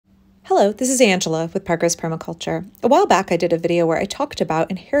Hello, this is Angela with Parker's Permaculture. A while back I did a video where I talked about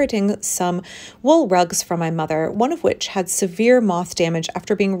inheriting some wool rugs from my mother, one of which had severe moth damage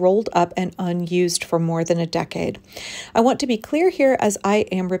after being rolled up and unused for more than a decade. I want to be clear here as I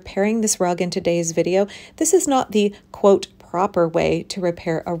am repairing this rug in today's video. This is not the quote proper way to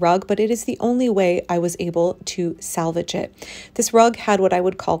repair a rug, but it is the only way I was able to salvage it. This rug had what I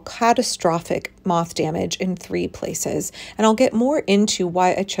would call catastrophic moth damage in 3 places, and I'll get more into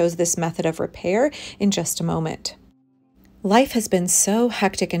why I chose this method of repair in just a moment. Life has been so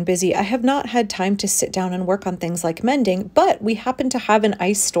hectic and busy, I have not had time to sit down and work on things like mending, but we happened to have an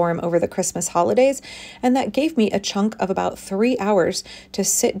ice storm over the Christmas holidays, and that gave me a chunk of about 3 hours to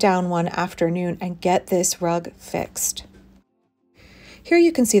sit down one afternoon and get this rug fixed. Here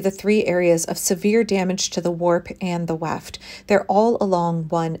you can see the 3 areas of severe damage to the warp and the weft. They're all along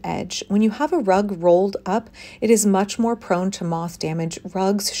one edge. When you have a rug rolled up, it is much more prone to moth damage.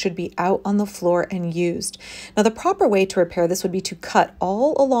 Rugs should be out on the floor and used. Now, the proper way to repair this would be to cut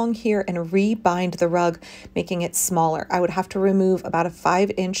all along here and rebind the rug, making it smaller. I would have to remove about a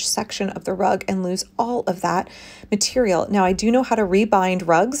 5-inch section of the rug and lose all of that material. Now, I do know how to rebind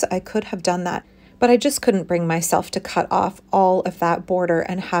rugs. I could have done that, but I just couldn't bring myself to cut off all of that border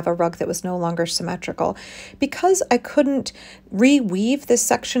and have a rug that was no longer symmetrical. Because I couldn't reweave this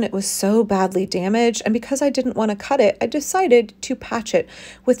section, it was so badly damaged, and because I didn't want to cut it, I decided to patch it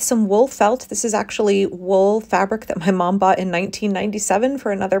with some wool felt. This is actually wool fabric that my mom bought in 1997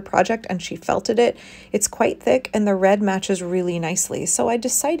 for another project, and she felted it. It's quite thick, and the red matches really nicely, so I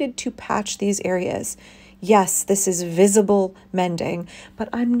decided to patch these areas. Yes, this is visible mending, but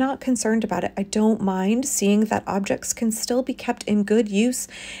I'm not concerned about it. I don't mind seeing that objects can still be kept in good use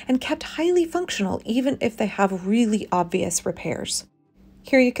and kept highly functional, even if they have really obvious repairs.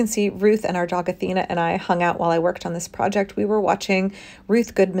 Here you can see Ruth and our dog Athena and I hung out while I worked on this project. We were watching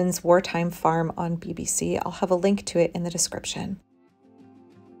Ruth Goodman's Wartime Farm on BBC. I'll have a link to it in the description.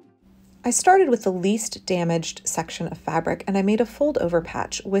 I started with the least damaged section of fabric, and I made a fold-over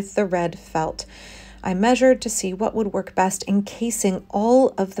patch with the red felt. I measured to see what would work best, encasing all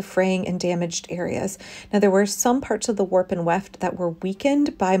of the fraying and damaged areas. Now, there were some parts of the warp and weft that were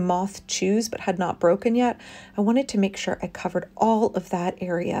weakened by moth chews but had not broken yet. I wanted to make sure I covered all of that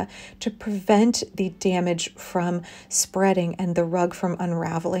area to prevent the damage from spreading and the rug from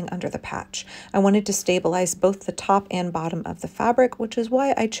unraveling under the patch. I wanted to stabilize both the top and bottom of the fabric, which is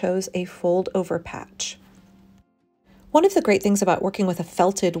why I chose a fold-over patch. One of the great things about working with a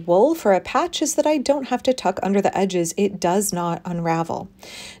felted wool for a patch is that I don't have to tuck under the edges. It does not unravel.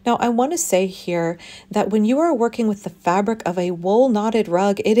 Now, I want to say here that when you are working with the fabric of a wool knotted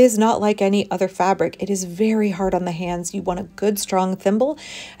rug, it is not like any other fabric. It is very hard on the hands. You want a good, strong thimble,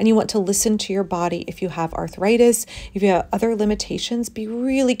 and you want to listen to your body. If you have arthritis, if you have other limitations, be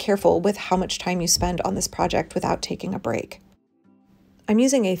really careful with how much time you spend on this project without taking a break. I'm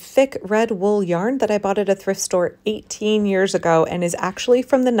using a thick red wool yarn that I bought at a thrift store 18 years ago and is actually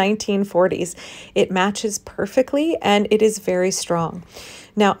from the 1940s. It matches perfectly and it is very strong.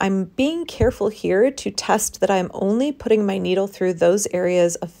 Now, I'm being careful here to test that I'm only putting my needle through those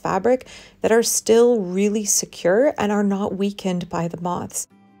areas of fabric that are still really secure and are not weakened by the moths.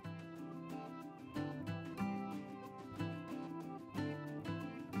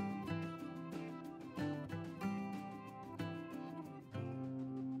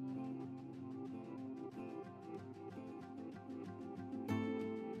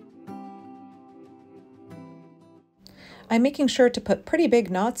 I'm making sure to put pretty big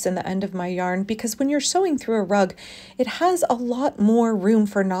knots in the end of my yarn because when you're sewing through a rug, it has a lot more room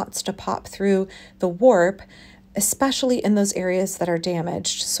for knots to pop through the warp, especially in those areas that are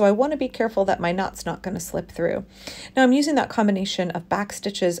damaged. So I want to be careful that my knot's not going to slip through. Now I'm using that combination of back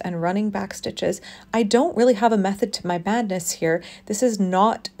stitches and running back stitches. I don't really have a method to my madness here. This is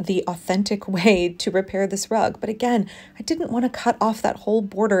not the authentic way to repair this rug, but again, I didn't want to cut off that whole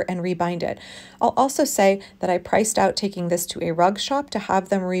border and rebind it. I'll also say that I priced out taking this to a rug shop to have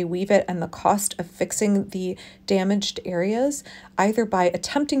them reweave it, and the cost of fixing the damaged areas, either by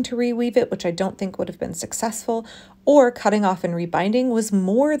attempting to reweave it, which I don't think would have been successful, or cutting off and rebinding, was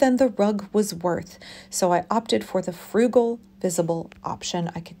more than the rug was worth. So I opted for the frugal, visible option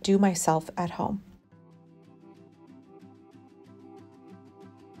I could do myself at home.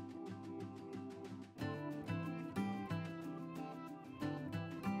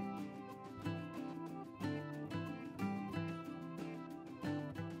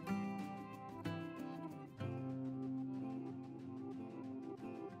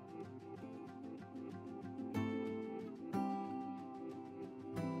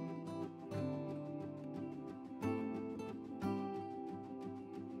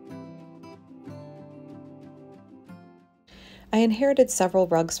 I inherited several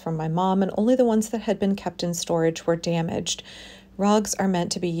rugs from my mom, and only the ones that had been kept in storage were damaged. Rugs are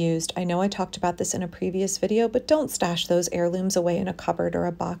meant to be used. I know I talked about this in a previous video, but don't stash those heirlooms away in a cupboard or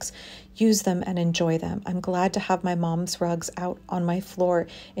a box. Use them and enjoy them. I'm glad to have my mom's rugs out on my floor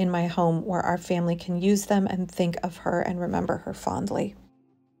in my home where our family can use them and think of her and remember her fondly.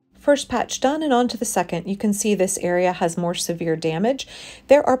 First patch done, and on to the second. You can see this area has more severe damage.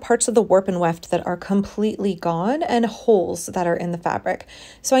 There are parts of the warp and weft that are completely gone and holes that are in the fabric.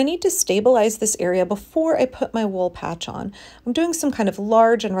 So I need to stabilize this area before I put my wool patch on. I'm doing some kind of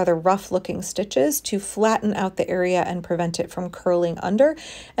large and rather rough looking stitches to flatten out the area and prevent it from curling under,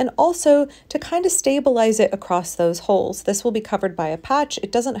 and also to kind of stabilize it across those holes. This will be covered by a patch.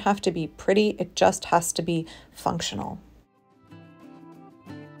 It doesn't have to be pretty, it just has to be functional.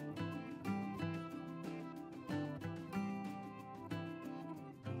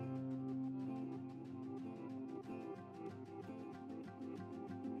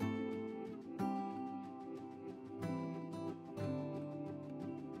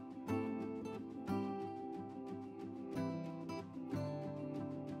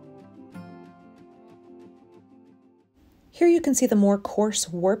 Here you can see the more coarse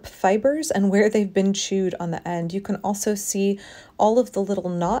warp fibers and where they've been chewed on the end. You can also see all of the little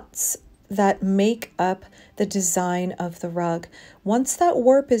knots that make up the design of the rug. Once that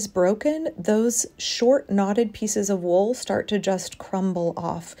warp is broken, those short knotted pieces of wool start to just crumble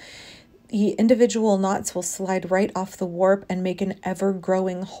off. The individual knots will slide right off the warp and make an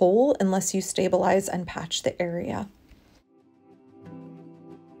ever-growing hole unless you stabilize and patch the area.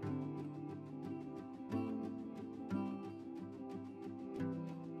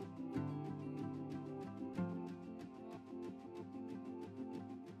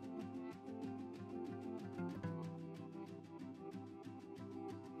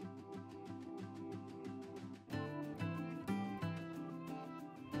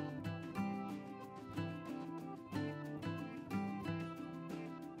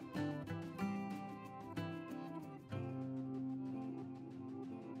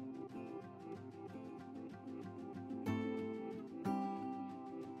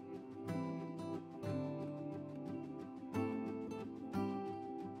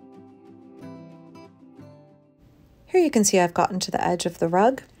 Here you can see I've gotten to the edge of the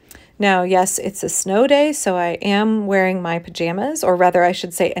rug. Now, yes, it's a snow day, so I am wearing my pajamas, or rather I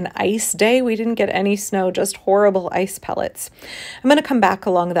should say an ice day. We didn't get any snow, just horrible ice pellets. I'm going to come back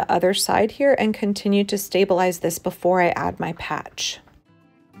along the other side here and continue to stabilize this before I add my patch.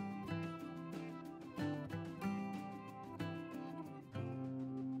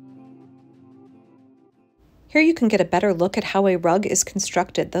 Here you can get a better look at how a rug is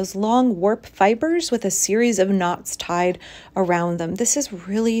constructed. Those long warp fibers with a series of knots tied around them. This is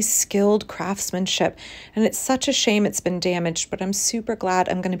really skilled craftsmanship, and it's such a shame it's been damaged, but I'm super glad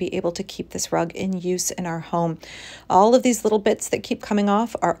I'm going to be able to keep this rug in use in our home. All of these little bits that keep coming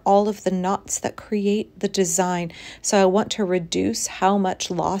off are all of the knots that create the design. So I want to reduce how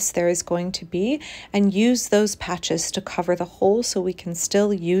much loss there is going to be and use those patches to cover the hole so we can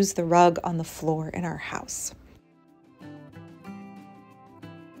still use the rug on the floor in our house.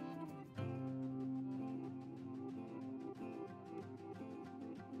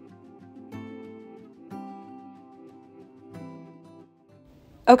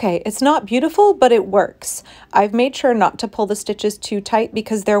 Okay, it's not beautiful, but it works. I've made sure not to pull the stitches too tight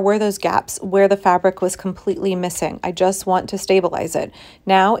because there were those gaps where the fabric was completely missing. I just want to stabilize it.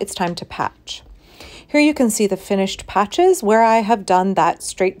 Now it's time to patch. Here you can see the finished patches where I have done that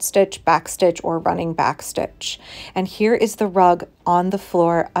straight stitch, back stitch, or running back stitch. And here is the rug on the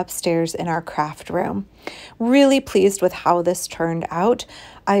floor upstairs in our craft room. Really pleased with how this turned out.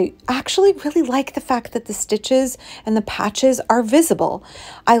 I actually really like the fact that the stitches and the patches are visible.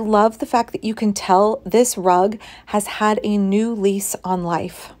 I love the fact that you can tell this rug has had a new lease on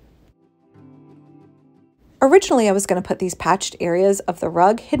life. Originally, I was going to put these patched areas of the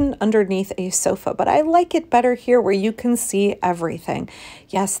rug hidden underneath a sofa, but I like it better here where you can see everything.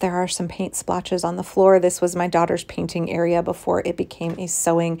 Yes, there are some paint splotches on the floor. This was my daughter's painting area before it became a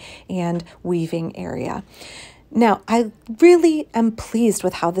sewing and weaving area. Now, I really am pleased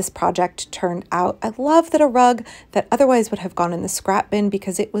with how this project turned out. I love that a rug that otherwise would have gone in the scrap bin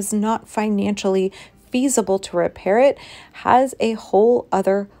because it was not financially feasible to repair it has a whole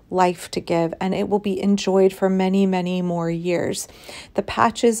other life to give, and it will be enjoyed for many, many more years. The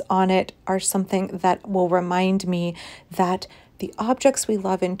patches on it are something that will remind me that the objects we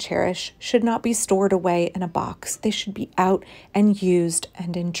love and cherish should not be stored away in a box. They should be out and used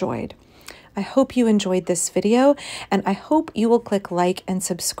and enjoyed. I hope you enjoyed this video, and I hope you will click like and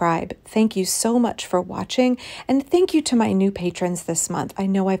subscribe. Thank you so much for watching, and thank you to my new patrons this month. I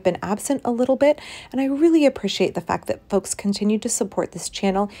know I've been absent a little bit, and I really appreciate the fact that folks continue to support this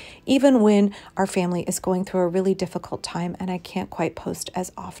channel, even when our family is going through a really difficult time and I can't quite post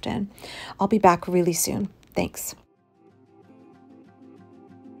as often. I'll be back really soon. Thanks.